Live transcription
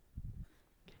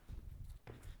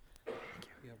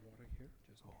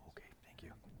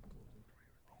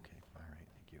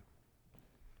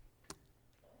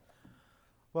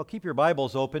Well, keep your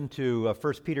Bibles open to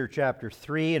 1 Peter chapter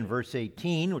 3 and verse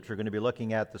 18, which we're going to be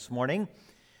looking at this morning.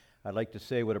 I'd like to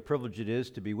say what a privilege it is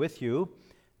to be with you.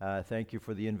 Thank you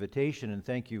for the invitation, and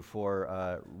thank you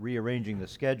for rearranging the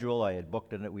schedule. We had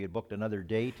booked another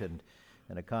date, and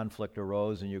a conflict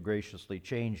arose, and you graciously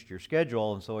changed your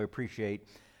schedule, and so I appreciate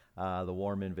the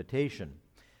warm invitation.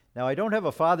 Now, I don't have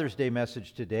a Father's Day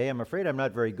message today. I'm afraid I'm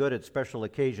not very good at special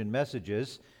occasion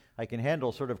messages. I can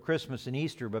handle sort of Christmas and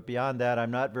Easter, but beyond that, I'm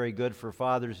not very good for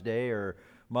Father's Day or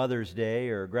Mother's Day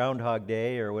or Groundhog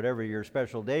Day or whatever your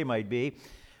special day might be.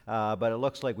 But it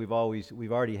looks like we've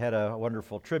already had a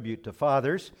wonderful tribute to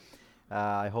fathers.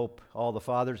 I hope all the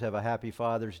fathers have a happy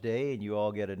Father's Day and you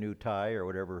all get a new tie or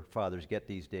whatever fathers get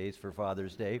these days for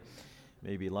Father's Day.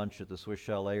 Maybe lunch at the Swiss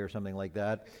Chalet or something like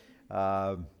that.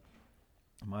 Our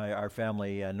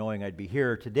family, knowing I'd be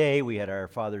here today, we had our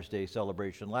Father's Day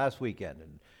celebration last weekend,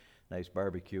 and nice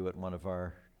barbecue at one of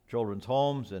our children's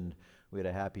homes, and we had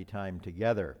a happy time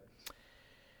together.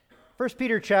 1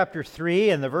 Peter chapter 3,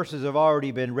 and the verses have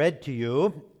already been read to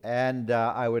you, and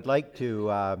I would like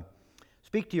to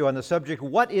speak to you on the subject,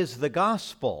 what is the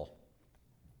gospel?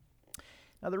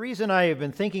 Now, the reason I have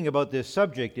been thinking about this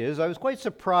subject is I was quite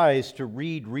surprised to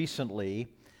read recently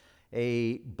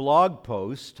a blog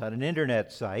post on an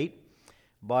internet site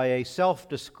by a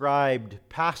self-described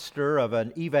pastor of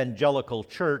an evangelical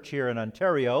church here in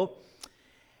Ontario,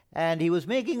 and he was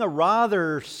making a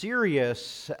rather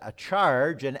serious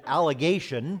charge, an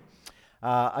allegation,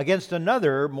 against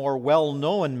another more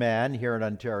well-known man here in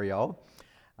Ontario.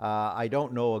 I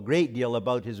don't know a great deal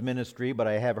about his ministry, but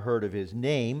I have heard of his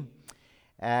name,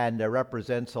 and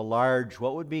represents a large,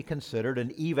 what would be considered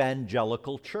an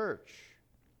evangelical church.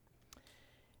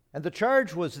 And the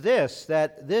charge was this,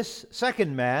 that this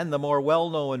second man, the more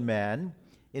well-known man,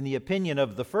 in the opinion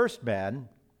of the first man,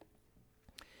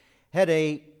 had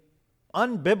a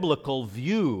unbiblical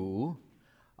view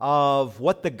of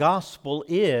what the gospel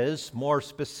is, more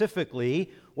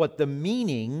specifically, what the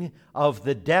meaning of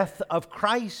the death of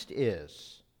Christ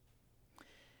is.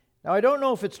 Now, I don't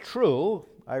know if it's true.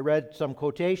 I read some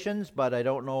quotations, but I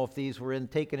don't know if these were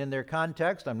taken in their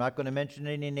context. I'm not going to mention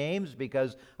any names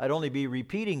because I'd only be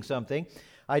repeating something.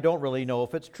 I don't really know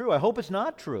if it's true. I hope it's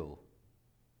not true.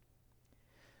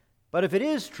 But if it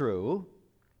is true,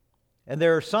 and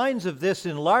there are signs of this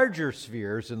in larger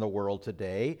spheres in the world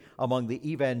today, among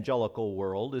the evangelical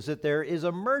world, is that there is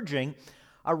emerging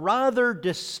a rather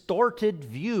distorted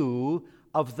view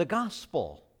of the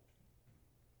gospel.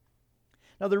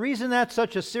 Now, the reason that's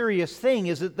such a serious thing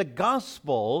is that the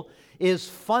gospel is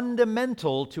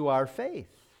fundamental to our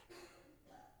faith.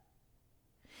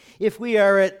 If we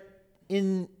are at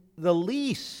the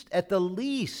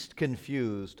least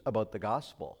confused about the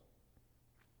gospel,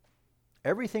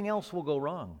 everything else will go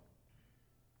wrong.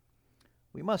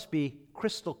 We must be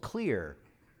crystal clear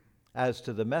as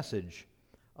to the message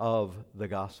of the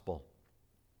gospel.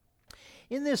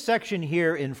 In this section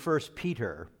here in 1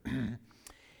 Peter,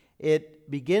 it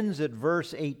begins at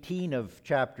verse 18 of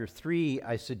chapter 3,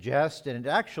 I suggest, and it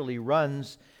actually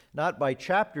runs not by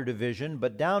chapter division,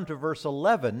 but down to verse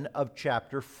 11 of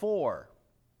chapter 4.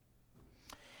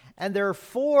 And there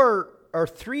are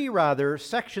three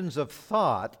sections of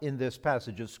thought in this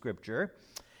passage of Scripture.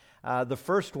 The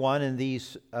first one in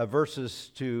these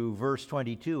verses to verse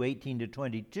 22, 18 to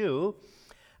 22,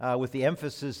 with the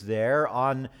emphasis there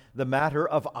on the matter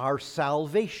of our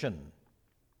salvation.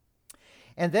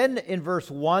 And then in verse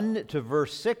 1 to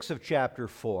verse 6 of chapter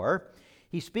 4,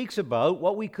 he speaks about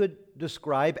what we could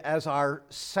describe as our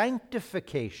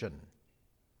sanctification.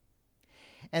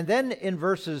 And then in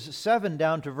verses 7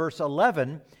 down to verse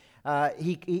 11,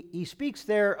 he speaks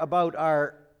there about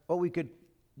what we could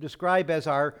describe as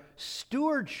our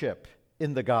stewardship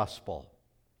in the gospel.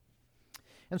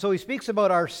 And so he speaks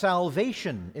about our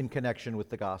salvation in connection with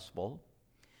the gospel,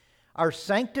 our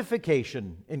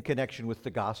sanctification in connection with the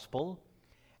gospel,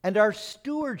 and our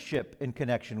stewardship in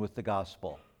connection with the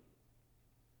gospel.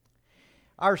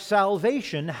 Our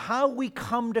salvation, how we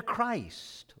come to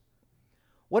Christ,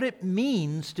 what it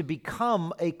means to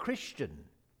become a Christian,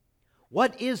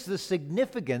 what is the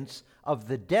significance of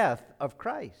the death of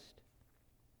Christ.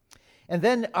 And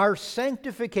then our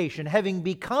sanctification, having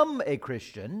become a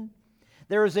Christian,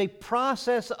 there is a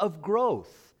process of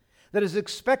growth that is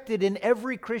expected in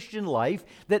every Christian life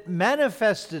that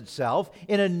manifests itself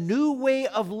in a new way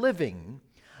of living,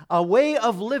 a way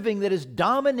of living that is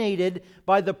dominated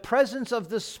by the presence of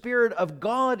the Spirit of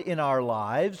God in our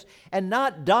lives and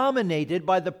not dominated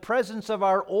by the presence of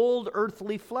our old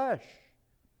earthly flesh.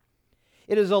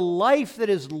 It is a life that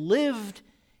is lived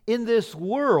in this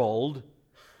world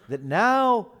that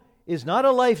now is not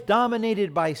a life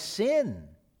dominated by sin,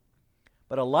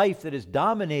 but a life that is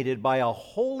dominated by a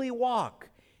holy walk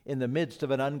in the midst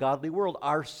of an ungodly world.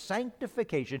 Our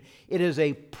sanctification, it is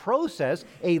a process,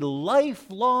 a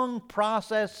lifelong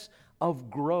process of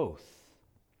growth.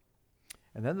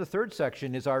 And then the third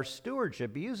section is our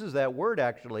stewardship. He uses that word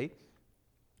actually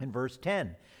in verse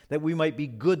 10, that we might be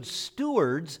good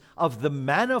stewards of the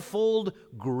manifold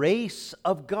grace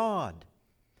of God.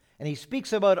 And he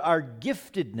speaks about our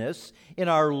giftedness in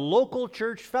our local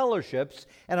church fellowships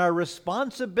and our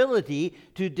responsibility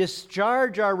to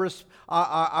discharge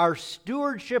our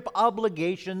stewardship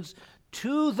obligations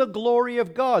to the glory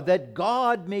of God, that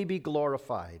God may be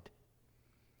glorified.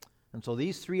 And so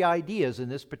these three ideas in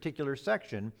this particular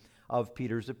section of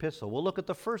Peter's epistle. We'll look at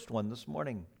the first one this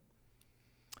morning.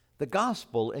 The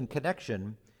gospel in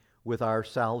connection with our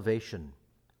salvation.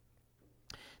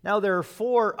 Now, there are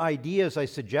four ideas I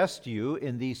suggest to you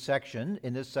in this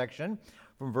section,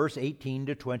 from verse 18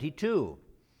 to 22.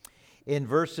 In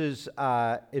verse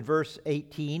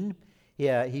 18,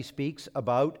 he speaks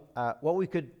about what we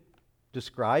could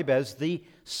describe as the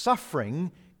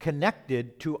suffering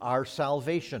connected to our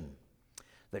salvation.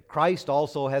 That Christ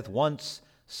also hath once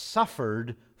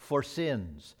suffered for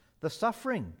sins. The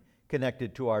suffering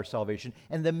connected to our salvation,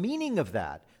 and the meaning of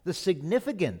that, the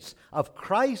significance of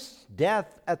Christ's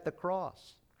death at the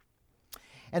cross.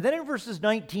 And then in verses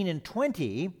 19 and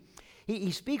 20,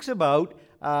 he speaks about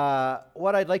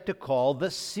what I'd like to call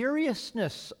the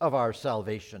seriousness of our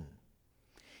salvation.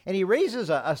 And he raises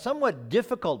a somewhat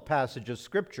difficult passage of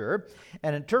Scripture,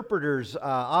 and interpreters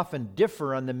often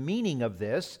differ on the meaning of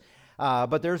this.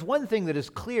 But there's one thing that is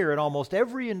clear in almost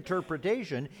every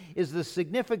interpretation is the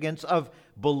significance of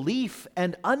belief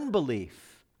and unbelief.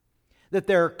 That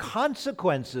there are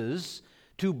consequences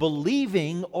to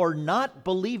believing or not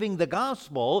believing the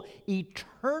gospel,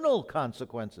 eternal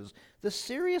consequences. The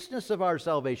seriousness of our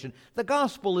salvation. The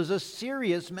gospel is a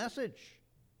serious message.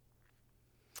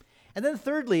 And then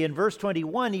thirdly, in verse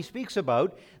 21, he speaks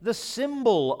about the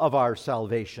symbol of our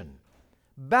salvation,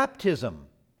 baptism.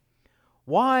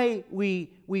 Why we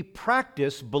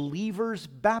practice believers'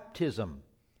 baptism,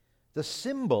 the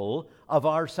symbol of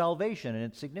our salvation and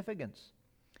its significance.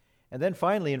 And then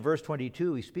finally, in verse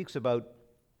 22, he speaks about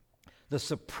the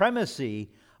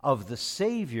supremacy of the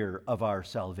Savior of our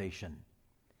salvation.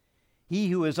 He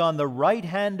who is on the right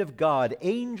hand of God,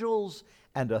 angels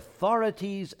and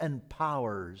authorities and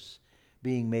powers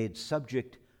being made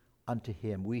subject unto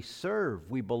him. We serve,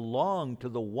 we belong to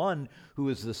the one who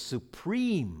is the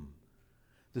supreme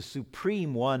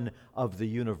one of the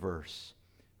universe.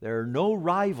 There are no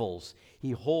rivals.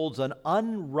 He holds an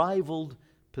unrivaled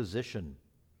position.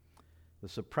 The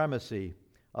supremacy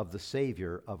of the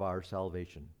Savior of our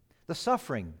salvation. The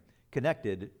suffering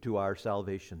connected to our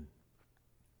salvation.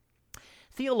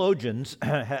 Theologians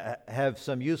have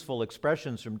some useful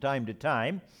expressions from time to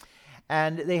time,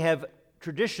 and they have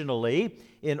traditionally,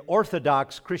 in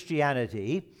Orthodox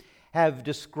Christianity, have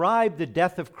described the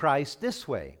death of Christ this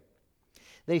way.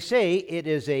 They say it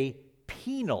is a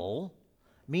penal,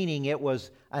 meaning it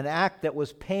was an act that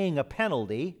was paying a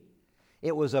penalty.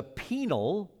 It was a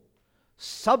penal,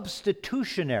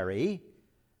 substitutionary,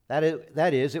 that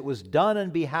is, it was done on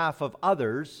behalf of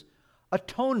others,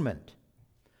 atonement.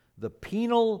 The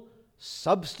penal,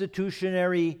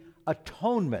 substitutionary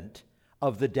atonement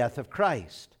of the death of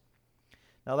Christ.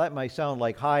 Now that might sound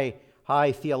like high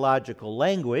theological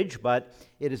language, but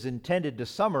it is intended to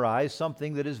summarize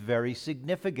something that is very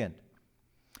significant.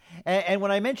 And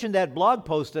when I mentioned that blog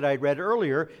post that I read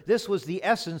earlier, this was the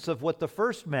essence of what the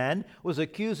first man was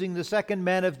accusing the second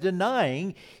man of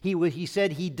denying. He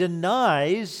said he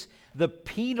denies the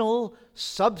penal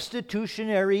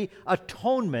substitutionary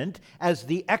atonement as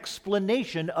the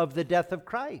explanation of the death of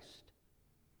Christ.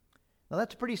 Now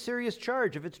that's a pretty serious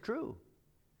charge if it's true.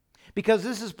 Because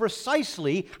this is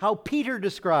precisely how Peter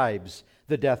describes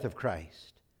the death of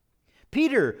Christ.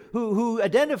 Peter, who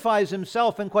identifies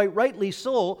himself, and quite rightly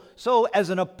so as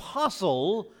an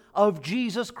apostle of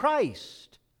Jesus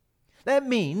Christ. That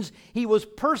means he was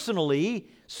personally,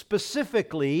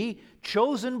 specifically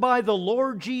chosen by the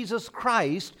Lord Jesus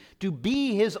Christ to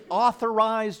be his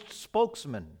authorized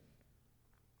spokesman.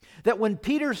 That when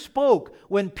Peter spoke,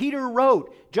 when Peter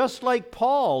wrote, just like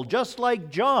Paul, just like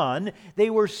John,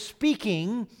 they were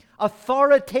speaking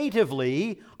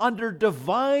authoritatively under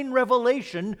divine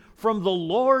revelation from the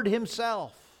Lord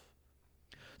himself.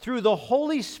 Through the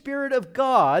Holy Spirit of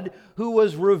God, who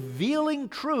was revealing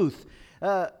truth,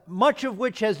 much of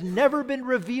which has never been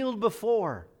revealed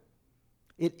before.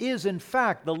 It is, in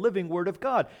fact, the living Word of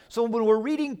God. So when we're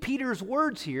reading Peter's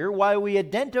words here, while we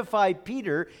identify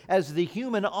Peter as the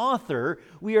human author,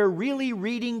 we are really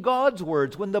reading God's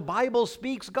words. When the Bible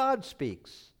speaks, God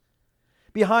speaks.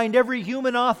 Behind every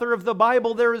human author of the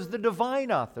Bible, there is the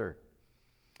divine author.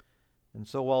 And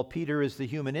so while Peter is the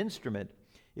human instrument,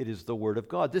 it is the Word of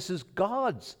God. This is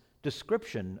God's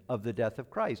description of the death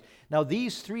of Christ. Now,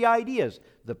 these three ideas,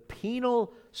 the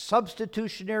penal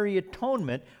substitutionary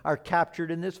atonement, are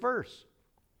captured in this verse.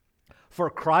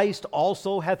 For Christ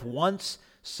also hath once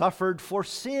suffered for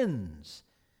sins.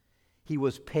 He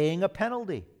was paying a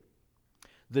penalty.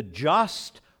 The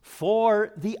just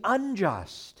for the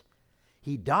unjust.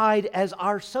 He died as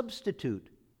our substitute,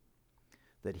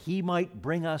 that he might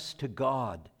bring us to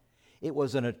God. It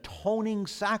was an atoning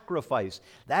sacrifice.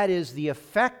 That is, the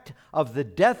effect of the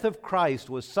death of Christ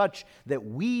was such that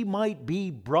we might be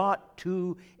brought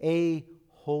to a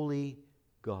holy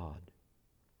God.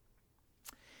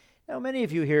 Now, many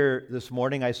of you here this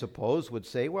morning, I suppose, would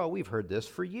say, well, we've heard this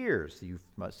for years.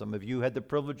 Some of you had the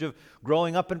privilege of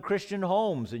growing up in Christian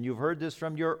homes, and you've heard this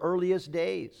from your earliest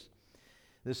days.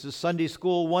 This is Sunday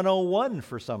School 101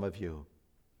 for some of you.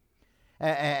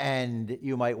 And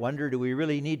you might wonder, do we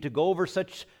really need to go over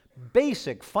such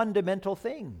basic, fundamental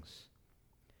things?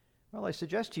 Well, I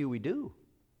suggest to you we do.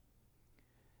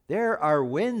 There are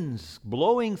winds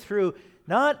blowing through,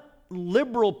 not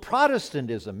liberal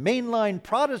Protestantism, mainline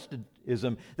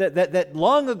Protestantism, that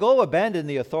long ago abandoned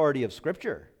the authority of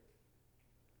Scripture.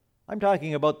 I'm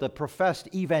talking about the professed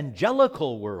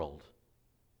evangelical world,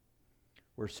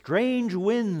 where strange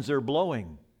winds are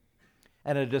blowing,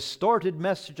 and a distorted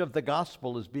message of the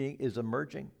gospel is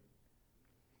emerging.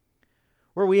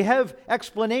 Where we have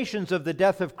explanations of the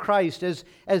death of Christ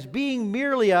as being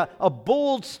merely a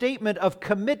bold statement of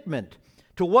commitment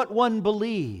to what one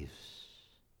believes.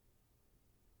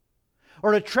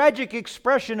 Or a tragic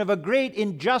expression of a great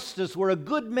injustice where a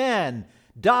good man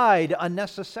died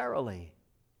unnecessarily.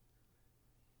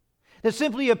 That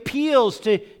simply appeals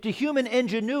to human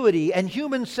ingenuity and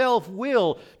human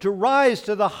self-will to rise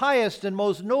to the highest and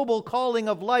most noble calling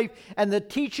of life, and the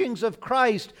teachings of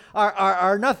Christ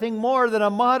are nothing more than a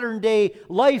modern-day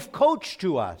life coach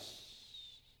to us,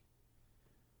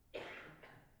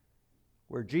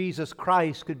 where Jesus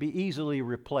Christ could be easily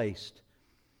replaced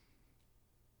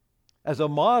as a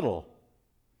model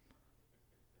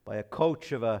by a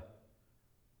coach of a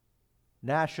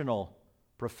national,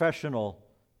 professional,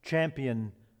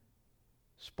 champion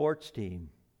sports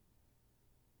team,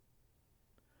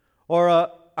 or an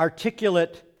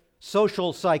articulate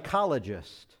social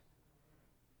psychologist,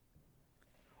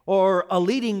 or a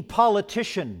leading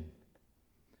politician,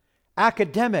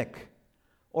 academic,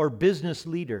 or business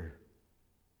leader.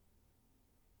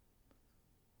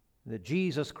 That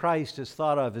Jesus Christ is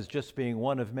thought of as just being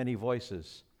one of many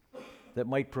voices that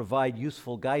might provide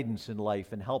useful guidance in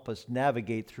life and help us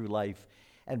navigate through life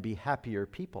and be happier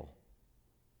people.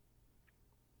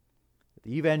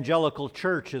 The evangelical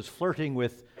church is flirting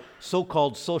with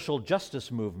so-called social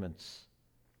justice movements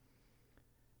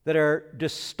that are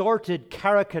distorted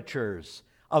caricatures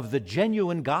of the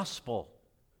genuine gospel,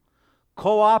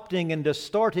 co-opting and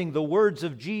distorting the words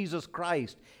of Jesus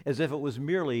Christ as if it was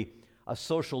merely a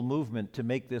social movement to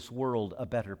make this world a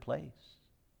better place.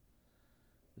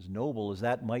 As noble as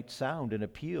that might sound and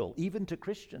appeal, even to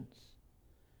Christians,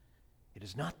 it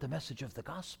is not the message of the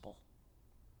gospel.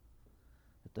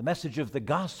 The message of the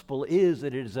gospel is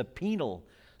that it is a penal,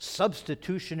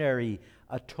 substitutionary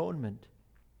atonement.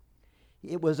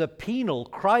 It was a penal.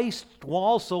 Christ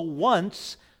also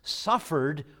once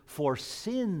suffered for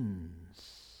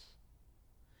sins.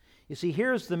 You see,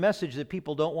 here's the message that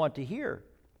people don't want to hear.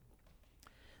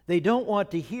 They don't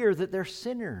want to hear that they're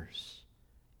sinners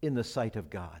in the sight of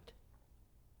God.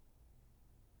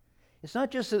 It's not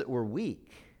just that we're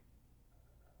weak.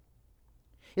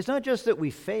 It's not just that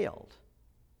we failed.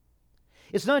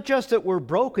 It's not just that we're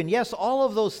broken. Yes, all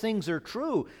of those things are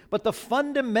true, but the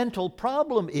fundamental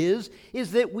problem is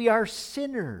that we are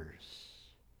sinners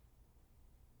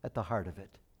at the heart of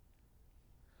it.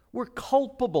 We're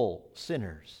culpable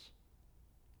sinners.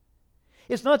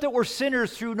 It's not that we're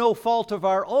sinners through no fault of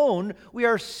our own. We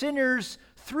are sinners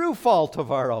through fault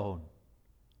of our own.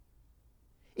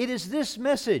 It is this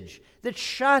message that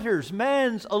shatters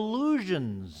man's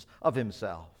illusions of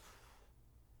himself,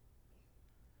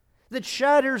 that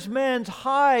shatters man's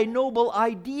high, noble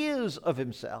ideas of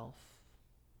himself,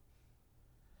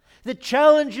 that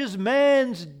challenges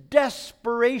man's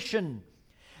desperation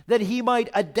that he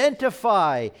might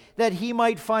identify, that he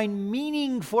might find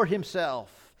meaning for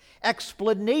himself,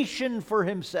 explanation for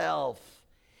himself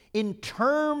in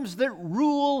terms that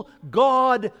rule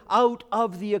God out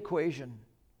of the equation.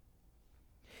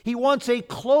 He wants a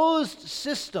closed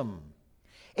system,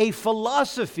 a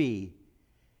philosophy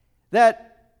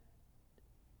that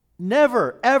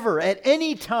never, ever, at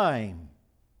any time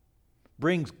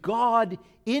brings God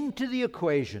into the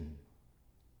equation.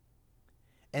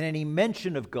 And any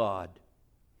mention of God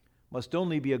must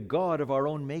only be a God of our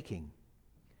own making,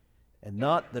 and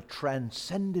not the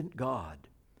transcendent God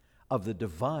of the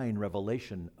divine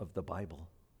revelation of the Bible.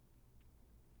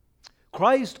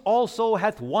 Christ also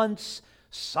hath once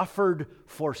suffered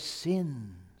for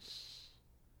sins.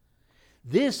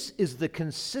 This is the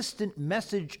consistent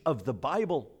message of the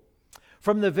Bible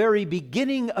from the very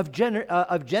beginning of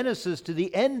Genesis to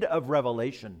the end of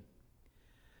Revelation.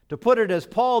 To put it as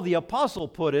Paul the Apostle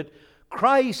put it,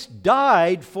 Christ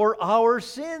died for our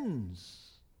sins.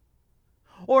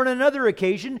 Or on another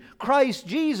occasion, Christ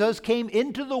Jesus came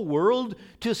into the world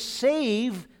to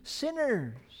save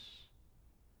sinners.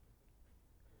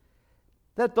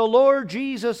 That the Lord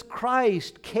Jesus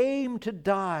Christ came to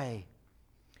die,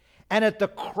 and at the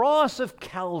cross of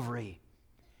Calvary,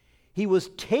 he was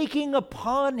taking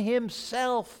upon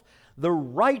himself the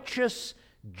righteous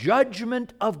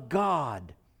judgment of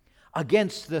God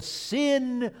against the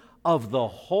sin of the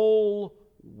whole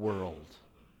world.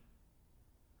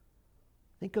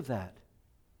 Think of that.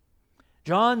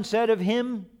 John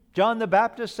the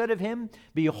Baptist said of him,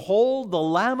 "Behold the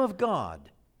Lamb of God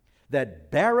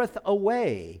that beareth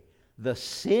away the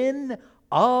sin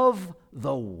of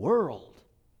the world."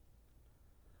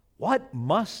 What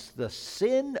must the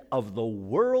sin of the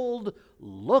world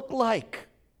look like?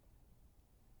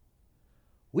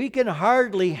 We can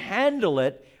hardly handle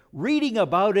it reading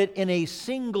about it in a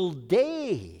single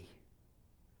day.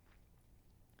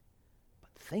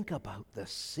 But think about the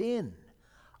sin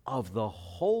of the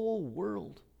whole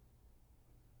world.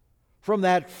 From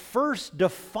that first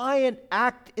defiant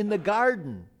act in the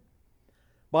garden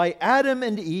by Adam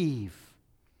and Eve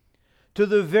to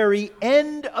the very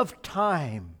end of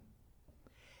time,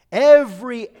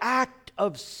 every act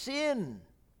of sin,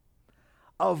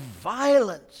 of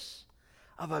violence,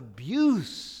 of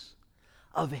abuse,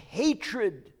 of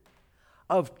hatred,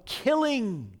 of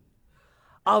killing,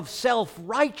 of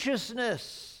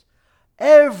self-righteousness,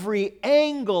 every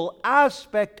angle,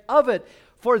 aspect of it,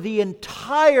 for the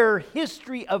entire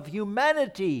history of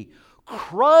humanity,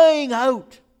 crying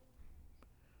out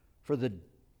for the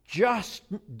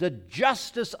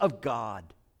justice of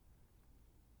God.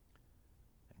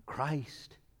 And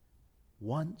Christ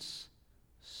once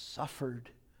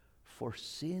suffered for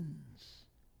sins.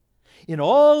 In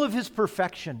all of his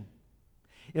perfection,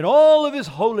 in all of his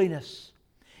holiness,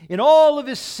 in all of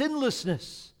his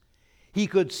sinlessness, he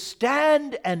could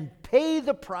stand and pay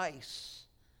the price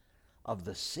of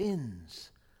the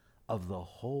sins of the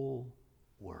whole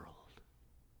world.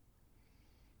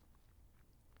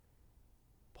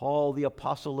 Paul, the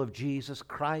apostle of Jesus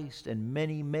Christ, and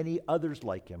many, many others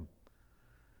like him,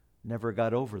 never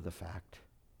got over the fact.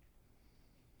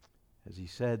 As he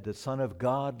said, "The Son of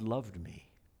God loved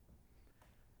me,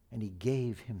 and he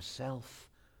gave himself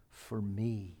for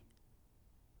me."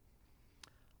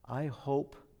 I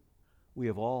hope we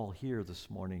have all here this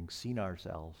morning seen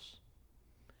ourselves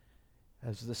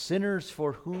as the sinners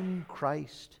for whom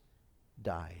Christ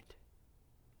died.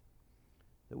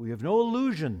 That we have no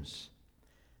illusions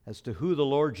as to who the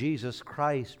Lord Jesus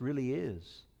Christ really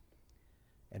is,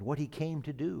 and what he came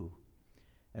to do,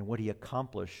 and what he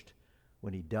accomplished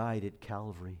when he died at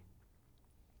Calvary.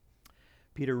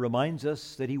 Peter reminds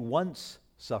us that he once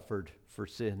suffered for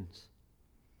sins.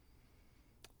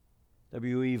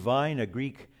 W.E. Vine, a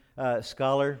Greek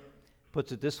scholar,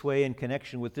 puts it this way in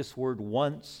connection with this word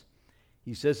once.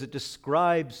 He says it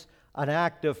describes an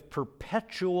act of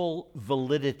perpetual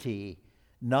validity,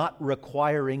 not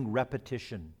requiring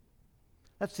repetition.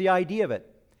 That's the idea of it.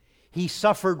 He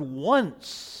suffered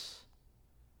once,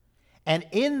 and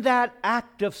in that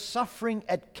act of suffering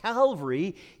at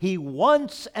Calvary, he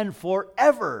once and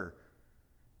forever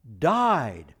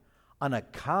died on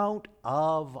account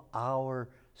of our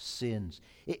sins.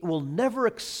 It will never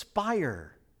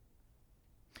expire.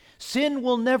 Sin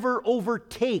will never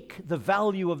overtake the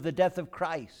value of the death of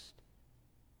Christ.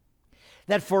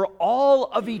 That for all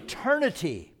of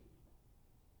eternity,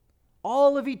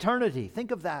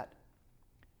 think of that,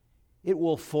 it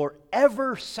will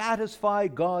forever satisfy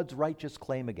God's righteous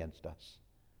claim against us.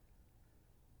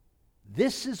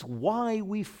 This is why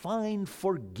we find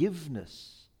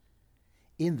forgiveness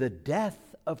in the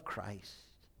death of Christ.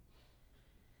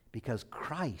 Because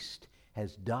Christ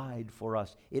has died for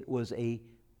us. It was a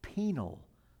penal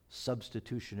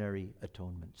substitutionary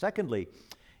atonement. Secondly,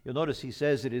 You'll notice he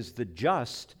says it is the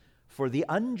just for the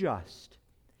unjust.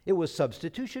 It was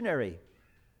substitutionary.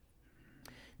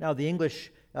 Now, the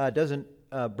English doesn't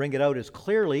bring it out as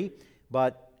clearly,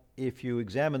 but if you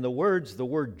examine the words, the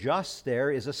word just there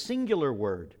is a singular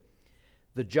word.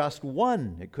 The just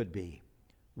one, it could be.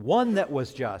 One that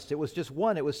was just. It was just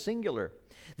one. It was singular.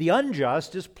 The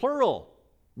unjust is plural,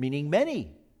 meaning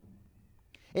many.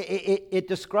 It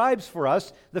describes for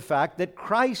us the fact that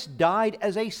Christ died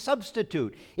as a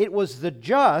substitute. It was the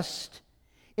just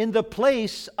in the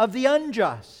place of the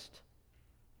unjust.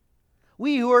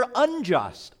 We who are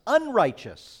unjust,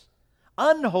 unrighteous,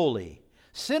 unholy,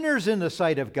 sinners in the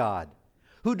sight of God,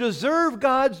 who deserve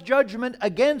God's judgment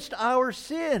against our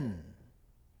sin.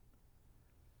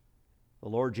 The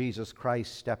Lord Jesus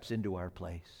Christ steps into our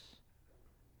place,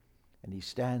 and he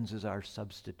stands as our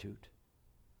substitute.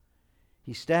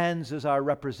 He stands as our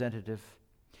representative.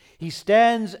 He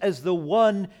stands as the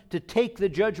one to take the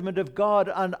judgment of God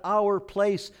on our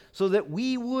place so that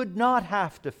we would not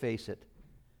have to face it.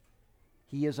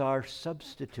 He is our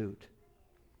substitute.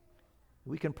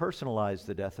 We can personalize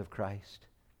the death of Christ.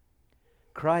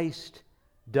 Christ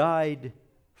died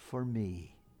for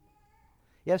me.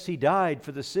 Yes, he died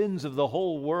for the sins of the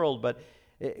whole world, but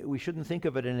we shouldn't think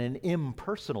of it in an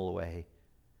impersonal way.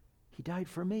 He died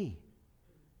for me.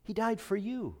 He died for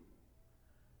you.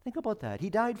 Think about that.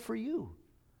 He died for you.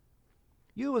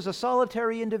 You as a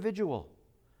solitary individual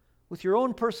with your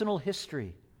own personal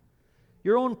history,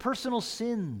 your own personal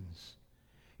sins,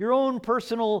 your own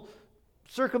personal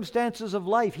circumstances of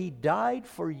life. He died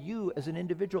for you as an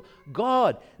individual.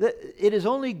 God, it is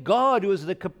only God who has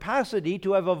the capacity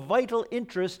to have a vital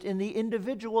interest in the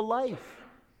individual life.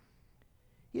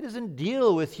 He doesn't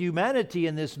deal with humanity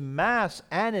in this mass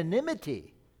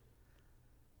anonymity.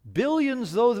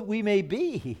 Billions though that we may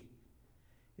be,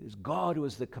 it is God who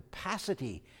has the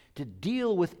capacity to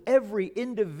deal with every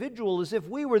individual as if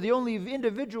we were the only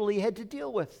individual he had to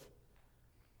deal with.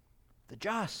 The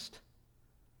just.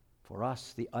 For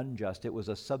us, the unjust. It was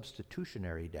a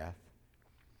substitutionary death.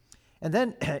 And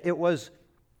then it was,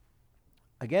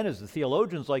 again, as the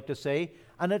theologians like to say,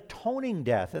 an atoning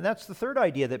death. And that's the third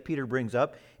idea that Peter brings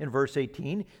up in verse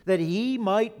 18, that he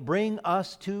might bring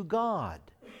us to God.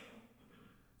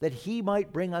 That he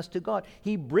might bring us to God.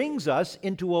 He brings us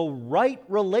into a right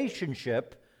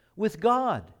relationship with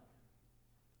God.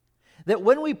 That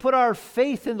when we put our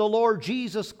faith in the Lord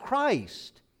Jesus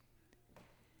Christ,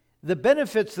 the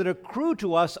benefits that accrue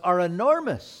to us are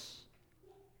enormous.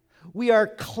 We are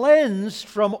cleansed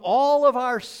from all of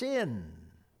our sin.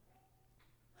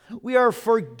 We are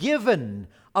forgiven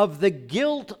of the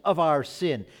guilt of our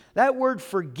sin. That word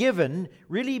forgiven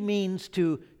really means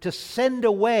to send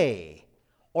away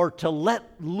or to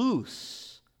let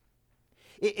loose.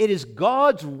 It is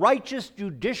God's righteous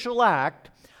judicial act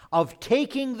of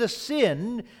taking the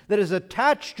sin that is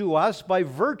attached to us by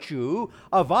virtue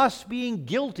of us being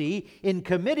guilty in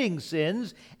committing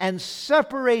sins and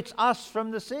separates us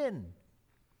from the sin.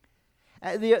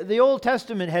 The Old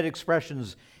Testament had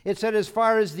expressions. It said, as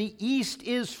far as the east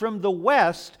is from the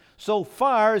west, so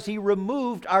far as he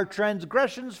removed our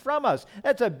transgressions from us.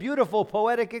 That's a beautiful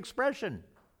poetic expression.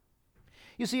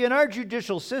 You see, in our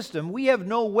judicial system, we have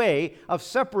no way of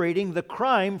separating the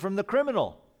crime from the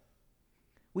criminal.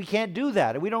 We can't do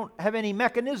that, and we don't have any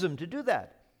mechanism to do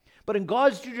that. But in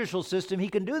God's judicial system, he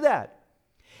can do that.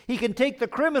 He can take the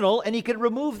criminal and he can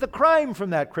remove the crime from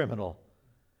that criminal.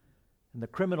 And the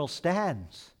criminal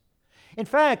stands. In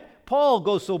fact, Paul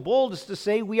goes so bold as to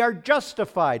say we are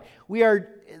justified.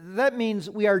 That means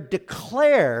we are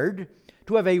declared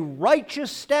to have a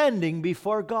righteous standing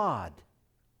before God.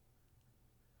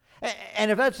 And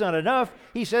if that's not enough,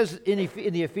 he says in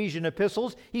the Ephesian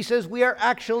epistles, he says we are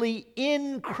actually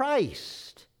in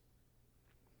Christ.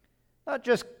 Not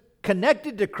just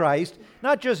connected to Christ,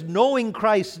 not just knowing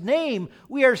Christ's name,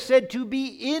 we are said to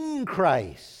be in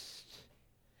Christ.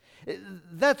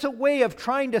 That's a way of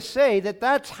trying to say that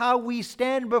that's how we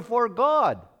stand before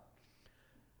God.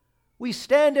 We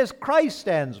stand as Christ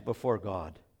stands before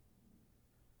God.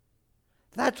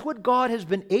 That's what God has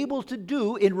been able to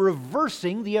do in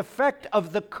reversing the effect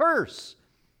of the curse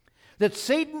that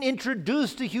Satan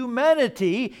introduced to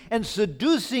humanity and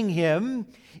seducing him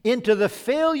into the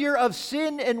failure of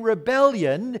sin and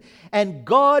rebellion, and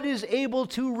God is able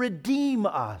to redeem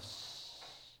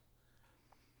us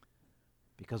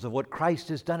because of what Christ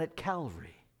has done at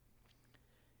Calvary.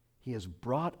 He has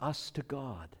brought us to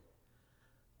God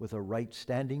with a right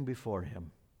standing before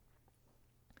him.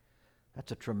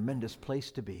 That's a tremendous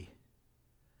place to be.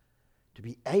 To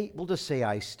be able to say,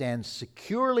 I stand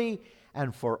securely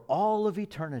and for all of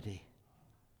eternity.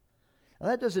 Now,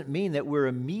 that doesn't mean that we're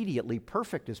immediately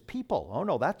perfect as people. Oh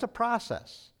no, that's a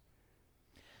process.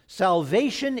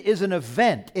 Salvation is an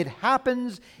event. It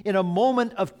happens in a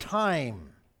moment of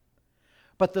time.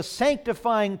 But the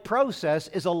sanctifying process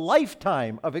is a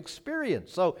lifetime of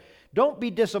experience. So don't be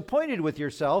disappointed with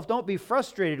yourself. Don't be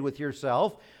frustrated with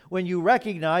yourself when you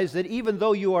recognize that even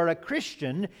though you are a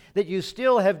Christian, that you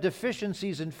still have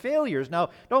deficiencies and failures.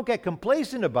 Now, don't get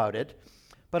complacent about it.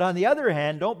 But on the other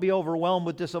hand, don't be overwhelmed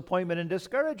with disappointment and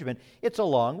discouragement. It's a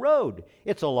long road.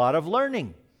 It's a lot of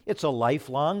learning. It's a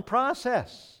lifelong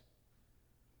process.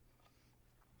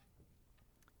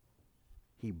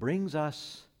 He brings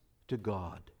us to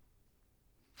God,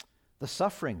 the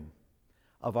suffering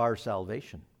of our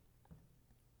salvation.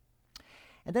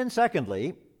 And then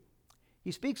secondly,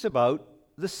 he speaks about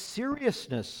the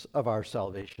seriousness of our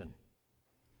salvation.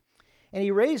 And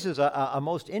he raises a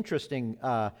most interesting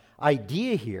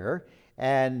idea here,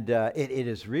 and it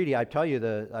is really, I tell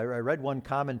you, I read one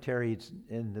commentary,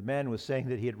 and the man was saying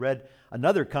that he had read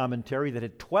another commentary that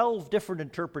had 12 different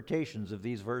interpretations of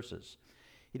these verses.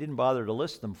 He didn't bother to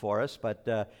list them for us, but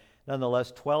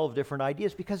nonetheless, 12 different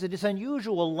ideas, because it is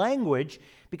unusual language,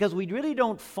 because we really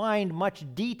don't find much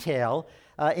detail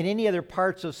in any other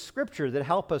parts of Scripture that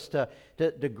help us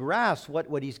to grasp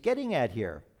what he's getting at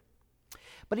here.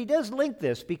 But he does link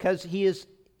this because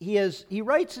he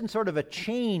writes in sort of a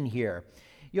chain here.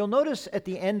 You'll notice at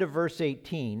the end of verse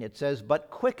 18, it says, "But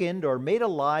quickened," or made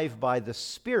alive by the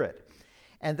Spirit.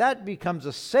 And that becomes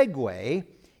a segue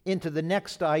into the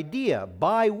next idea,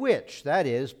 by which, that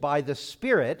is, by the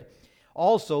Spirit,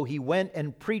 also he went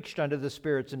and preached unto the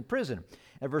spirits in prison.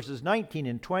 And verses 19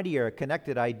 and 20 are a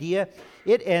connected idea.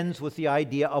 It ends with the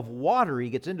idea of water. He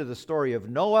gets into the story of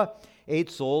Noah. 8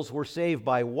 souls were saved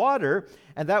by water,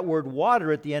 and that word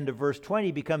water at the end of verse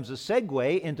 20 becomes a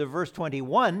segue into verse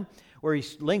 21, where he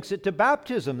links it to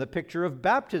baptism, the picture of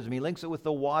baptism. He links it with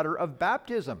the water of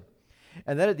baptism.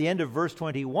 And then at the end of verse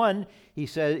 21,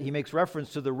 he makes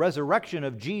reference to the resurrection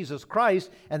of Jesus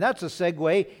Christ, and that's a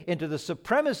segue into the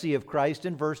supremacy of Christ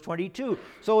in verse 22.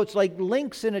 So it's like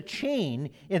links in a chain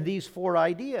in these 4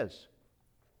 ideas.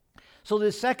 So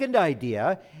the second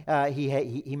idea,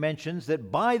 he mentions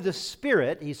that by the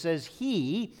Spirit, he says,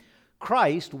 he,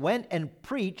 Christ, went and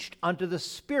preached unto the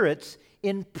spirits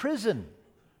in prison.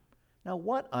 Now,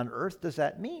 what on earth does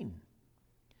that mean?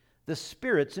 The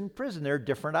spirits in prison. There are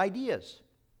different ideas.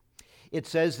 It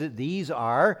says that these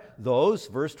are those,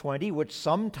 verse 20, which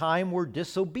sometime were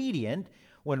disobedient,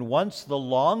 when once the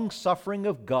long suffering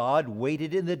of God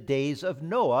waited in the days of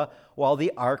Noah while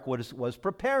the ark was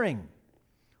preparing.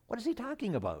 What is he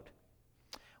talking about?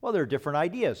 Well, there are different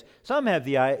ideas. Some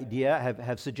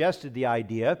have suggested the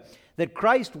idea that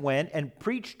Christ went and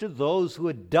preached to those who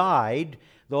had died,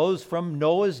 those from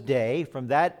Noah's day, from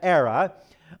that era,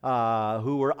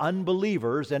 who were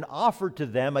unbelievers, and offered to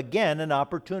them again an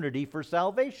opportunity for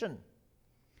salvation.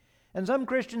 And some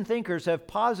Christian thinkers have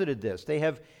posited this. They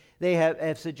have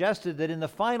suggested that in the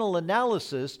final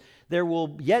analysis, there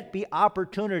will yet be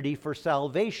opportunity for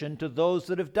salvation to those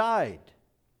that have died.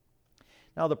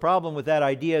 Now, the problem with that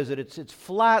idea is that it's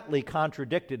flatly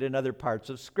contradicted in other parts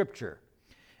of Scripture.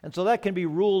 And so that can be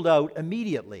ruled out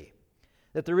immediately,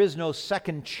 that there is no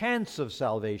second chance of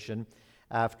salvation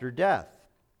after death.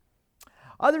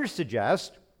 Others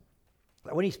suggest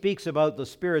that when he speaks about the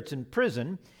spirits in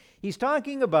prison, he's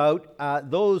talking about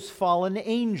those fallen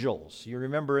angels. You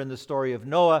remember in the story of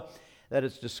Noah that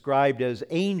it's described as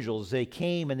angels. They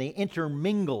came and they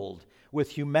intermingled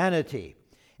with humanity,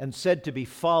 and said to be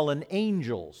fallen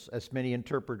angels, as many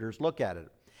interpreters look at it.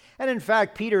 And in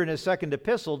fact, Peter in his second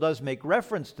epistle does make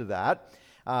reference to that,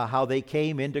 how they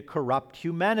came in to corrupt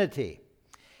humanity.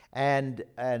 And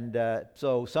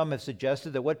so some have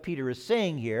suggested that what Peter is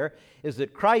saying here is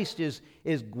that Christ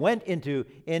went into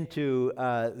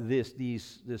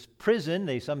this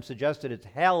prison. Some suggested it's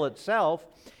hell itself,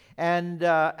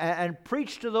 and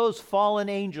preached to those fallen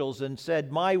angels and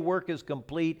said, "My work is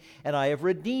complete, and I have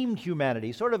redeemed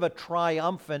humanity." Sort of a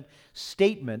triumphant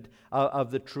statement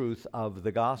of the truth of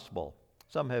the gospel.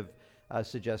 Some have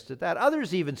suggested that.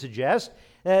 Others even suggest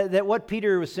that what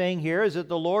Peter was saying here is that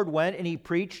the Lord went and he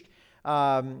preached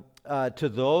to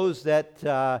those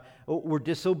that were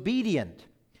disobedient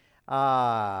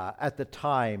at the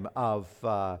time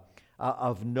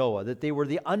of Noah, that they were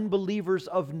the unbelievers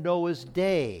of Noah's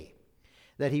day,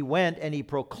 that he went and he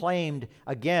proclaimed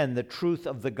again the truth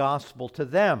of the gospel to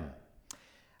them.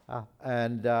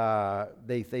 And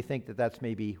they think that that's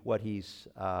maybe what he's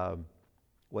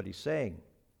saying.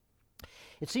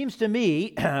 It seems to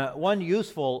me one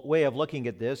useful way of looking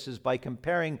at this is by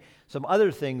comparing some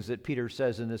other things that Peter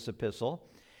says in this epistle.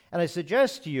 And I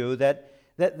suggest to you that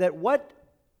that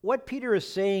what Peter is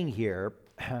saying here,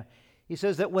 he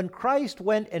says that when Christ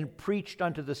went and preached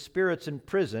unto the spirits in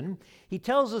prison, he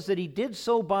tells us that he did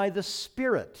so by the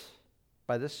Spirit.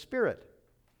 By the Spirit.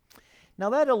 Now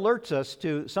that alerts us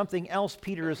to something else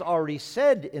Peter has already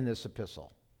said in this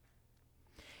epistle.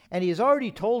 And he has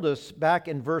already told us back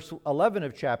in verse 11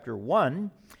 of chapter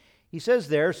 1, he says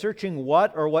there, searching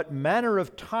what manner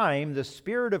of time the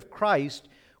Spirit of Christ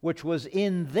which was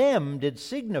in them did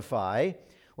signify,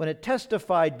 when it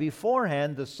testified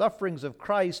beforehand the sufferings of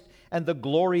Christ and the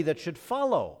glory that should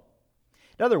follow.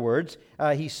 In other words,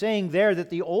 he's saying there that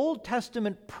the Old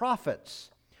Testament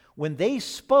prophets, when they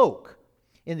spoke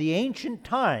in the ancient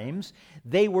times,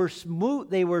 they were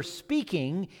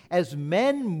speaking as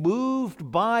men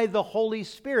moved by the Holy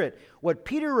Spirit, what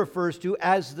Peter refers to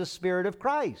as the Spirit of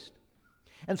Christ.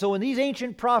 And so when these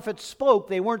ancient prophets spoke,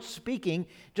 they weren't speaking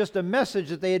just a message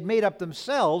that they had made up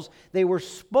themselves. They were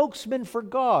spokesmen for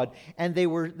God. And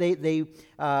they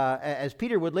as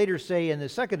Peter would later say in the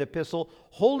second epistle,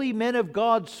 holy men of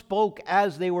God spoke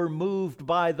as they were moved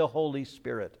by the Holy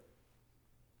Spirit.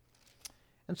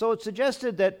 And so it's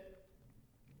suggested that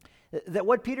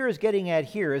what Peter is getting at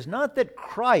here is not that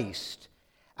Christ,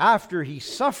 after he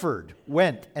suffered,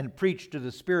 went and preached to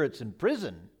the spirits in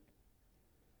prison,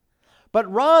 but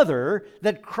rather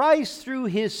that Christ, through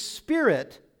his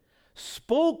Spirit,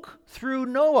 spoke through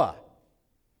Noah,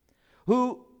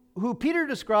 who Peter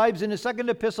describes in his second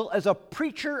epistle as a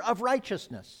preacher of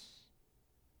righteousness.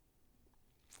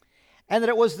 And that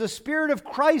it was the Spirit of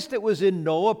Christ that was in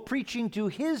Noah preaching to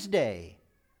his day.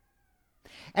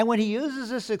 And when he uses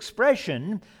this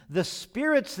expression, the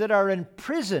spirits that are in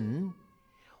prison,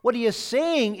 what he is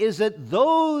saying is that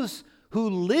those who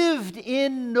lived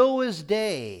in Noah's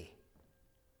day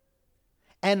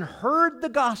and heard the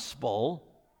gospel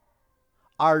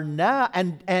are now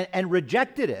and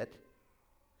rejected it.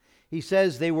 He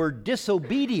says they were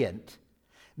disobedient,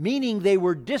 meaning they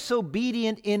were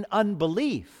disobedient in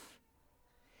unbelief.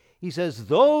 He says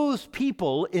those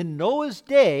people in Noah's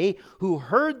day who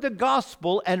heard the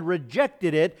gospel and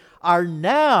rejected it are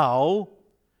now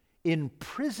in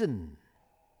prison.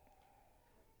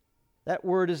 That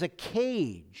word is a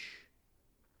cage.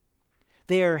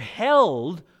 They are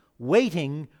held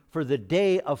waiting for the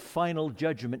day of final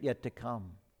judgment yet to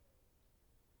come.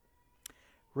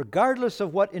 Regardless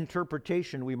of what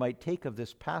interpretation we might take of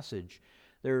this passage,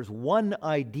 there's one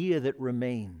idea that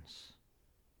remains.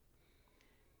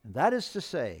 And that is to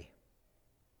say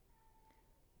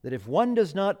that if one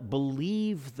does not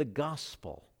believe the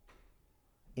gospel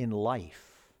in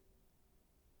life,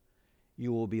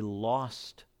 you will be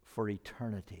lost for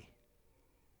eternity.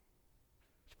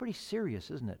 It's pretty serious,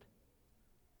 isn't it?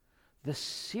 The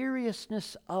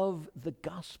seriousness of the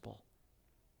gospel.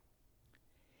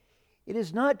 It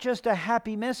is not just a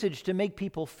happy message to make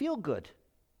people feel good.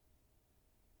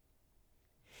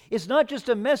 It's not just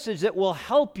a message that will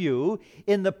help you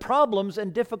in the problems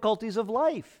and difficulties of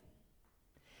life.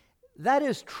 That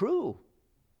is true.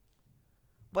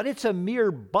 But it's a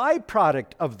mere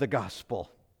byproduct of the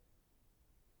gospel.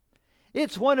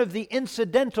 It's one of the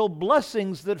incidental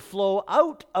blessings that flow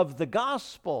out of the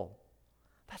gospel.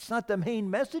 That's not the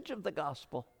main message of the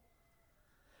gospel.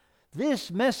 This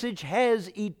message has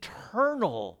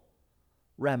eternal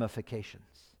ramifications.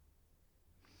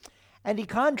 And he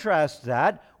contrasts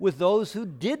that with those who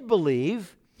did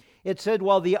believe. It said,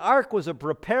 while the ark was a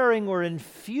preparing wherein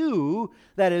few,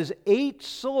 that is, 8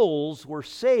 souls, were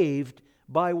saved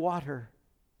by water.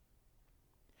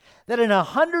 That in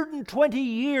 120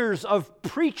 years of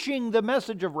preaching the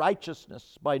message of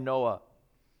righteousness by Noah,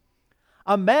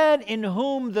 a man in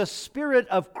whom the Spirit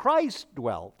of Christ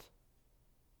dwelt,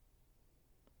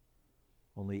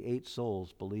 only 8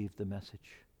 souls believed the message.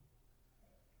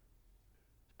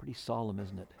 It's pretty solemn,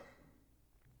 isn't it?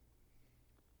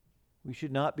 We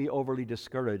should not be overly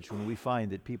discouraged when we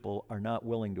find that people are not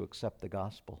willing to accept the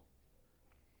gospel.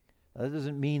 Now, that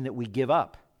doesn't mean that we give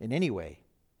up in any way.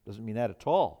 It doesn't mean that at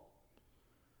all.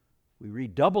 We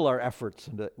redouble our efforts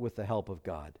with the help of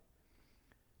God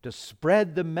to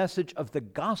spread the message of the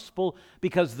gospel,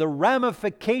 because the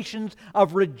ramifications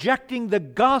of rejecting the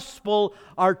gospel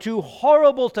are too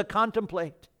horrible to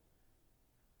contemplate.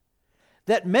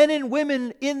 That men and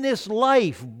women in this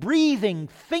life, breathing,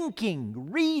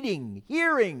 thinking, reading,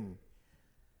 hearing,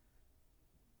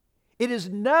 it is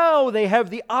now they have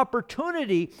the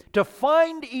opportunity to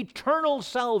find eternal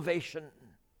salvation.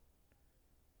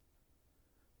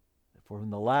 For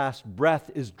when the last breath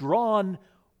is drawn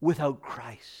without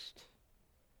Christ,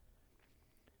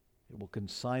 it will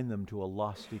consign them to a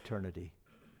lost eternity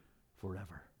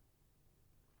forever.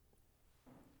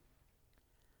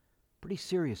 Pretty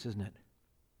serious, isn't it?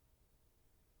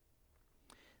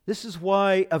 This is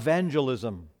why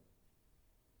evangelism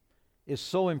is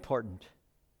so important.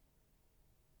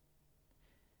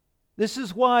 This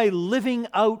is why living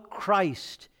out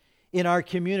Christ in our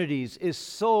communities is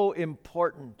so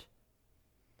important.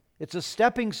 It's a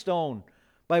stepping stone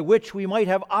by which we might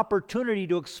have opportunity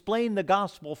to explain the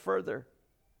gospel further.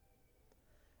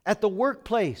 At the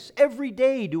workplace, every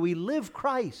day do we live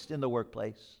Christ in the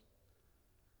workplace.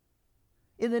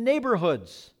 In the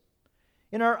neighborhoods,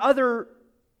 in our other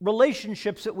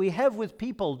relationships that we have with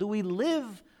people, do we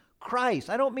live Christ?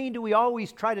 I don't mean do we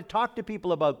always try to talk to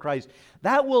people about Christ.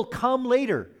 That will come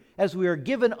later as we are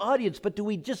given audience, but do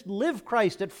we just live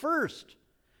Christ at first?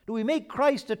 Do we make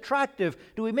Christ attractive?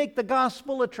 Do we make the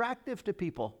gospel attractive to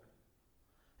people?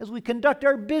 As we conduct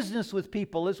our business with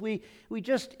people, as we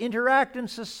just interact in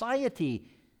society,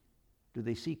 do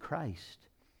they see Christ?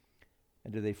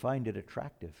 And do they find it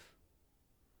attractive?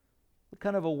 What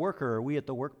kind of a worker are we at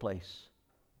the workplace?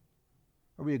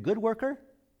 Are we a good worker?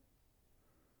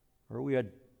 Or are we a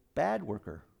bad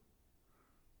worker?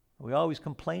 Are we always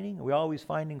complaining? Are we always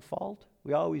finding fault? Are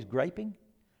we always griping?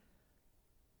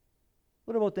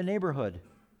 What about the neighborhood?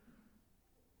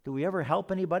 Do we ever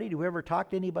help anybody? Do we ever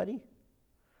talk to anybody?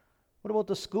 What about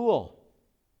the school?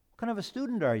 What kind of a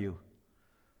student are you?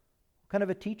 What kind of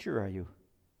a teacher are you?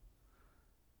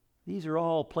 These are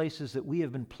all places that we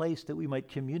have been placed that we might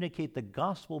communicate the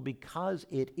gospel because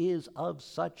it is of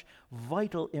such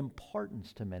vital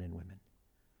importance to men and women.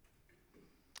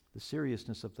 The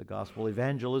seriousness of the gospel.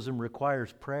 Evangelism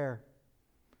requires prayer.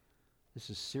 This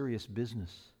is serious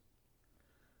business.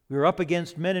 We are up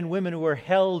against men and women who are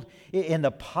held in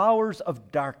the powers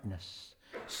of darkness.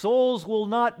 Souls will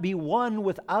not be won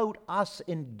without us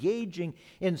engaging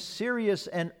in serious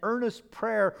and earnest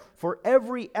prayer for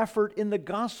every effort in the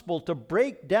gospel to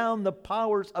break down the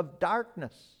powers of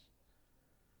darkness.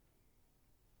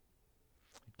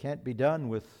 It can't be done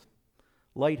with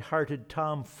light-hearted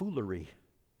tomfoolery.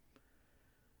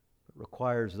 It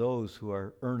requires those who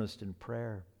are earnest in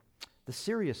prayer. The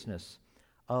seriousness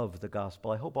of the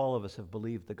gospel. I hope all of us have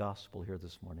believed the gospel here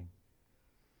this morning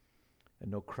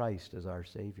and know Christ as our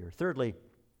Savior. Thirdly,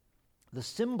 the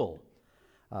symbol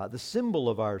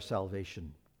of our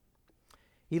salvation.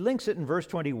 He links it in verse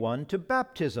 21 to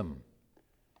baptism.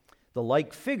 The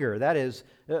like figure, that is,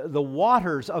 the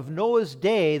waters of Noah's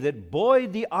day that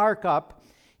buoyed the ark up.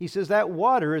 He says that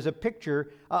water is a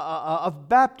picture of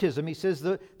baptism. He says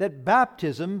that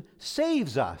baptism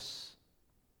saves us.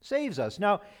 Saves us.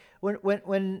 Now,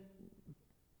 when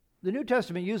the New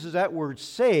Testament uses that word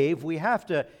save, we have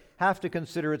to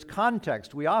consider its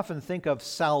context. We often think of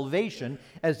salvation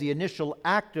as the initial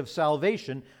act of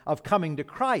salvation, of coming to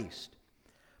Christ.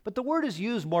 But the word is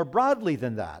used more broadly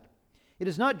than that. It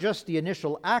is not just the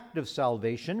initial act of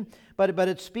salvation, but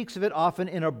it speaks of it often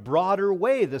in a broader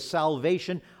way, the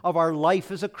salvation of our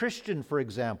life as a Christian, for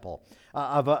example,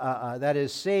 that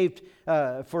is saved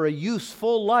for a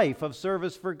useful life of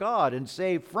service for God and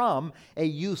saved from a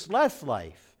useless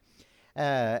life.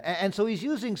 And so he's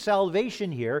using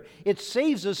salvation here. It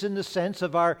saves us in the sense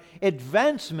of our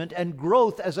advancement and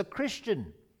growth as a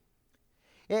Christian.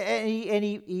 And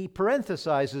he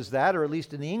parenthesizes that, or at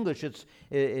least in the English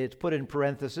it's put in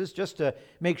parentheses, just to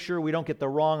make sure we don't get the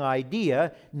wrong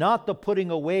idea, not the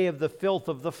putting away of the filth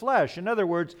of the flesh. In other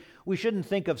words, we shouldn't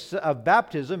think of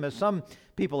baptism as some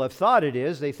people have thought it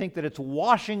is. They think that it's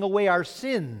washing away our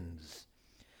sins,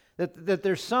 that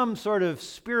there's some sort of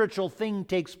spiritual thing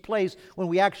takes place when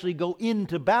we actually go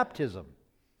into baptism.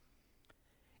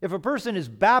 If a person is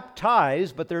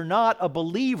baptized, but they're not a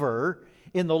believer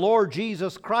in the Lord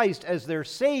Jesus Christ as their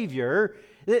Savior,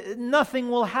 nothing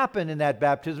will happen in that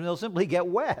baptism. They'll simply get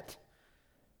wet.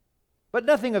 But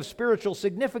nothing of spiritual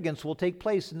significance will take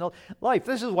place in the life.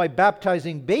 This is why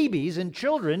baptizing babies and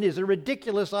children is a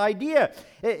ridiculous idea.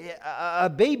 A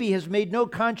baby has made no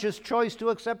conscious choice to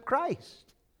accept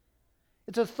Christ.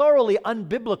 It's a thoroughly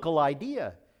unbiblical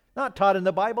idea, not taught in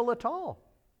the Bible at all.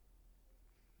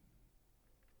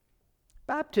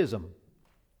 Baptism.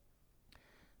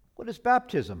 What is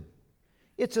baptism?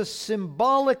 It's a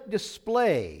symbolic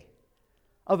display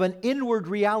of an inward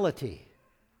reality.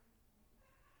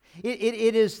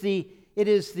 It is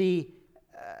the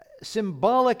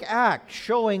symbolic act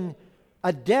showing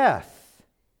a death,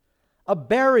 a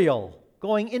burial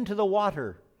going into the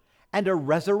water, and a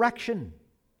resurrection.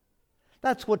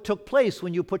 That's what took place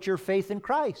when you put your faith in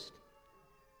Christ.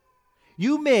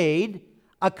 You made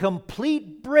a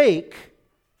complete break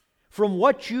from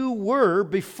what you were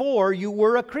before you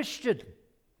were a Christian.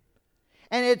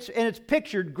 And it's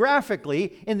pictured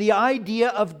graphically in the idea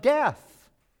of death.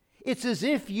 It's as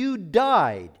if you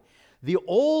died. The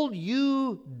old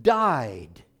you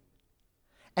died,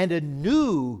 and a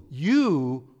new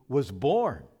you was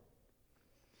born.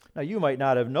 Now, you might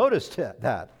not have noticed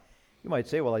that. You might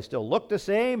say, well, I still look the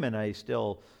same, and I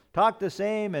still talk the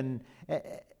same, and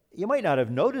you might not have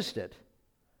noticed it.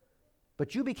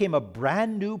 But you became a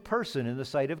brand new person in the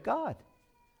sight of God.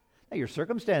 Now, your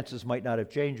circumstances might not have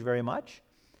changed very much,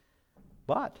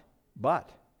 but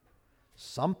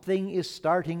something is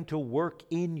starting to work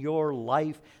in your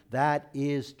life that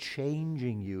is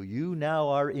changing you. You now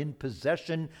are in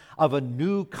possession of a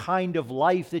new kind of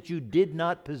life that you did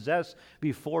not possess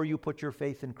before you put your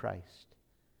faith in Christ.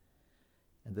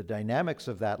 And the dynamics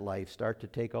of that life start to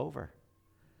take over.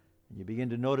 And you begin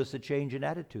to notice a change in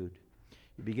attitude.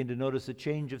 You begin to notice a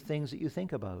change of things that you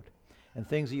think about. And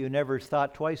things that you never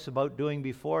thought twice about doing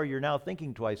before, you're now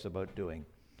thinking twice about doing.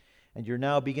 And you're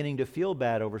now beginning to feel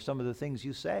bad over some of the things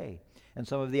you say and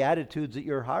some of the attitudes that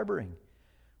you're harboring.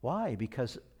 Why?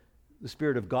 Because the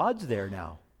Spirit of God's there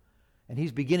now. And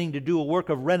He's beginning to do a work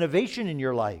of renovation in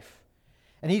your life.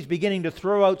 And He's beginning to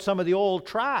throw out some of the old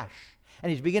trash. And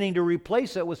He's beginning to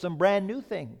replace it with some brand new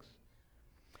things.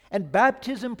 And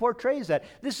baptism portrays that.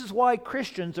 This is why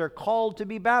Christians are called to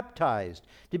be baptized,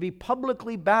 to be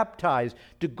publicly baptized,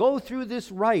 to go through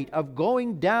this rite of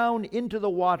going down into the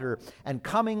water and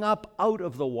coming up out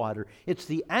of the water. It's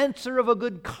the answer of a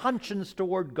good conscience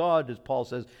toward God, as Paul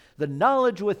says. The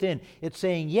knowledge within. It's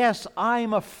saying, yes,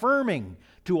 I'm affirming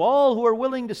to all who are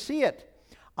willing to see it.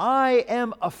 I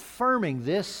am affirming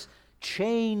this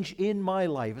change in my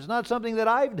life. It's not something that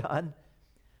I've done.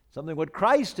 Something what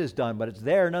Christ has done, but it's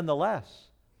there nonetheless.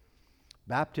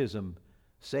 Baptism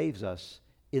saves us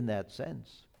in that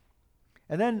sense.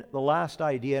 And then the last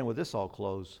idea, and with this I'll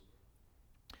close,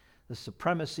 the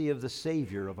supremacy of the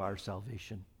Savior of our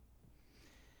salvation.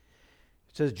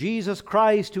 It says, Jesus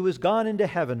Christ, who is gone into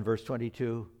heaven, verse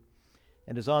 22,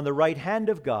 and is on the right hand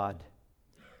of God,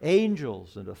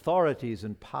 angels and authorities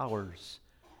and powers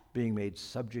being made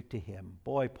subject to Him.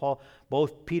 Boy,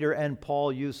 both Peter and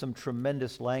Paul use some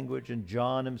tremendous language, and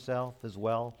John himself as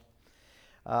well.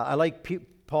 I like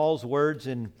Paul's words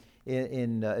in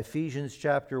Ephesians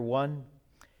chapter 1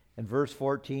 and verse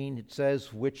 14. It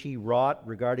says, which He wrought,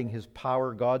 regarding His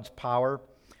power, God's power.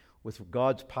 With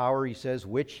God's power, he says,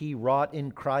 which He wrought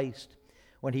in Christ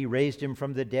when He raised Him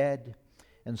from the dead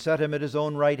and set Him at His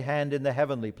own right hand in the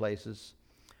heavenly places,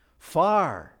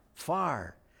 far,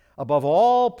 far above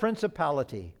all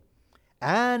principality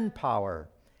and power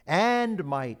and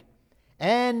might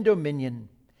and dominion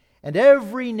and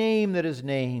every name that is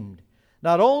named,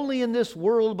 not only in this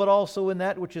world but also in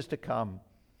that which is to come,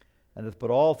 and hath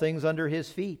put all things under His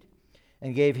feet,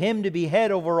 and gave Him to be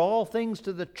head over all things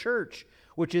to the church,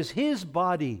 which is His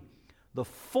body, the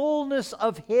fullness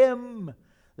of Him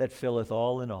that filleth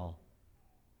all in all.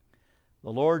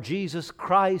 The Lord Jesus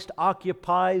Christ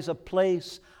occupies a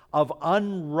place of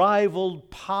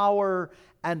unrivaled power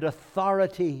and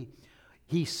authority.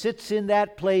 He sits in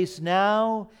that place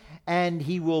now, and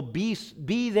He will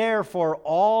be there for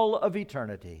all of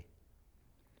eternity.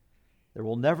 There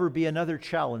will never be another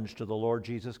challenge to the Lord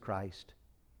Jesus Christ.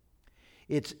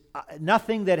 It's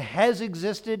nothing that has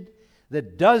existed,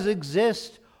 that does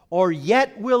exist, or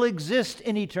yet will exist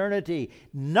in eternity.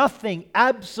 Nothing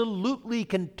absolutely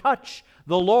can touch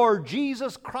the Lord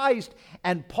Jesus Christ.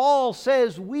 And Paul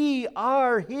says we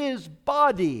are His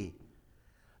body.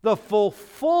 The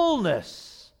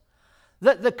fullness,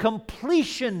 the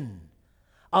completion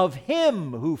of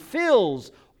Him who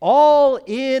fills all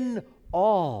in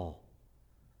all.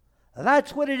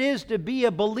 That's what it is to be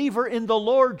a believer in the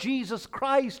Lord Jesus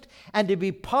Christ and to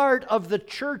be part of the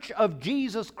church of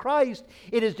Jesus Christ.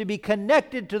 It is to be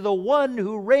connected to the one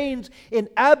who reigns in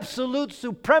absolute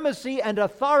supremacy and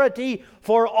authority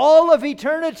for all of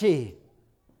eternity.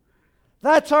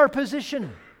 That's our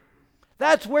position.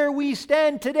 That's where we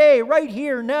stand today, right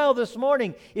here, now, this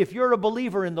morning, if you're a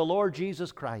believer in the Lord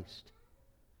Jesus Christ.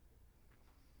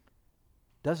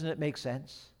 Doesn't it make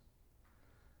sense?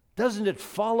 Doesn't it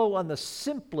follow on the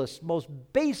simplest, most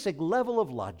basic level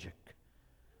of logic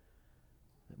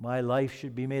that my life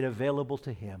should be made available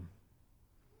to Him?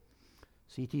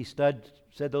 C.T. Studd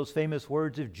said those famous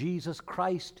words, if Jesus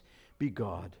Christ be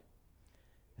God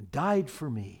and died for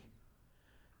me,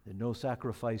 then no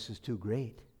sacrifice is too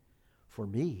great for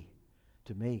me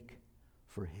to make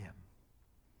for Him.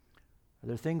 Are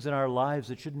there things in our lives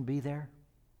that shouldn't be there?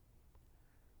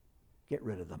 Get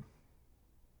rid of them.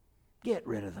 Get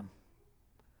rid of them.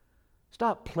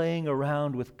 Stop playing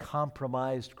around with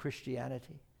compromised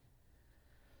Christianity.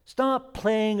 Stop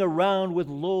playing around with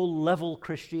low-level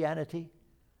Christianity.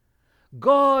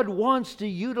 God wants to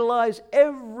utilize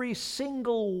every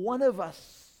single one of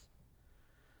us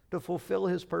to fulfill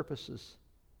His purposes.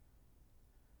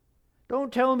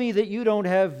 Don't tell me that you don't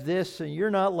have this and you're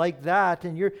not like that.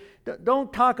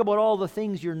 Don't talk about all the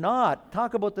things you're not.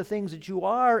 Talk about the things that you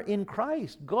are in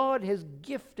Christ. God has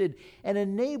gifted and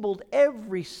enabled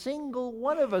every single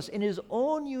one of us in His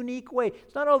own unique way.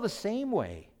 It's not all the same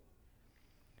way.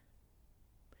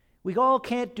 We all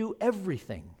can't do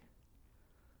everything,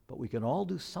 but we can all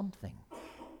do something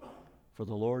for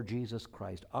the Lord Jesus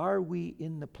Christ. Are we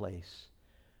in the place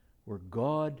where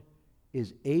God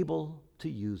is able to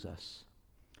use us?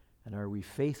 And are we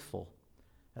faithful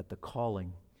at the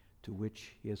calling to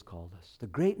which He has called us? The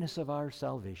greatness of our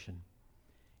salvation,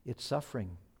 its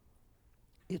suffering,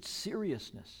 its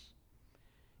seriousness,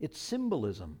 its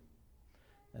symbolism,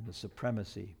 and the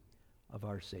supremacy of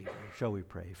our Savior. Shall we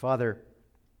pray? Father,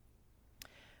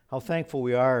 how thankful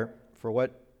we are for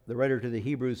what the writer to the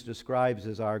Hebrews describes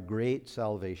as our great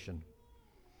salvation.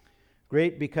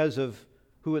 Great because of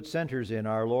who it centers in,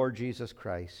 our Lord Jesus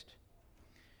Christ.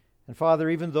 And Father,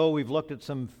 even though we've looked at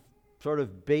some sort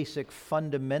of basic,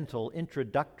 fundamental,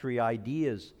 introductory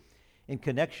ideas in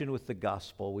connection with the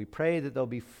gospel, we pray that they'll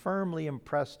be firmly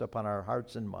impressed upon our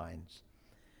hearts and minds,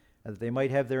 and that they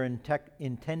might have their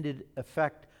intended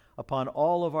effect upon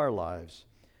all of our lives,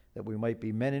 that we might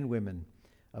be men and women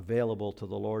available to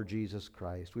the Lord Jesus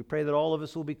Christ. We pray that all of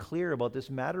us will be clear about this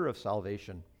matter of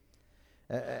salvation,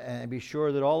 and be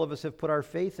sure that all of us have put our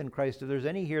faith in Christ. If there's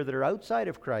any here that are outside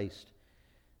of Christ,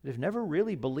 that have never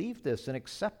really believed this and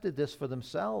accepted this for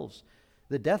themselves,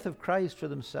 the death of Christ for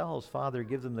themselves, Father,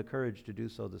 give them the courage to do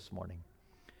so this morning.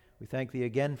 We thank Thee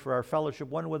again for our fellowship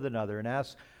one with another and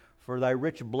ask for Thy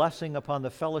rich blessing upon the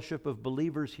fellowship of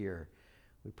believers here.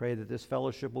 We pray that this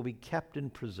fellowship will be kept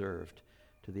and preserved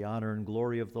to the honor and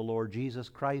glory of the Lord Jesus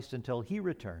Christ until He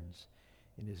returns.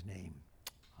 In His name.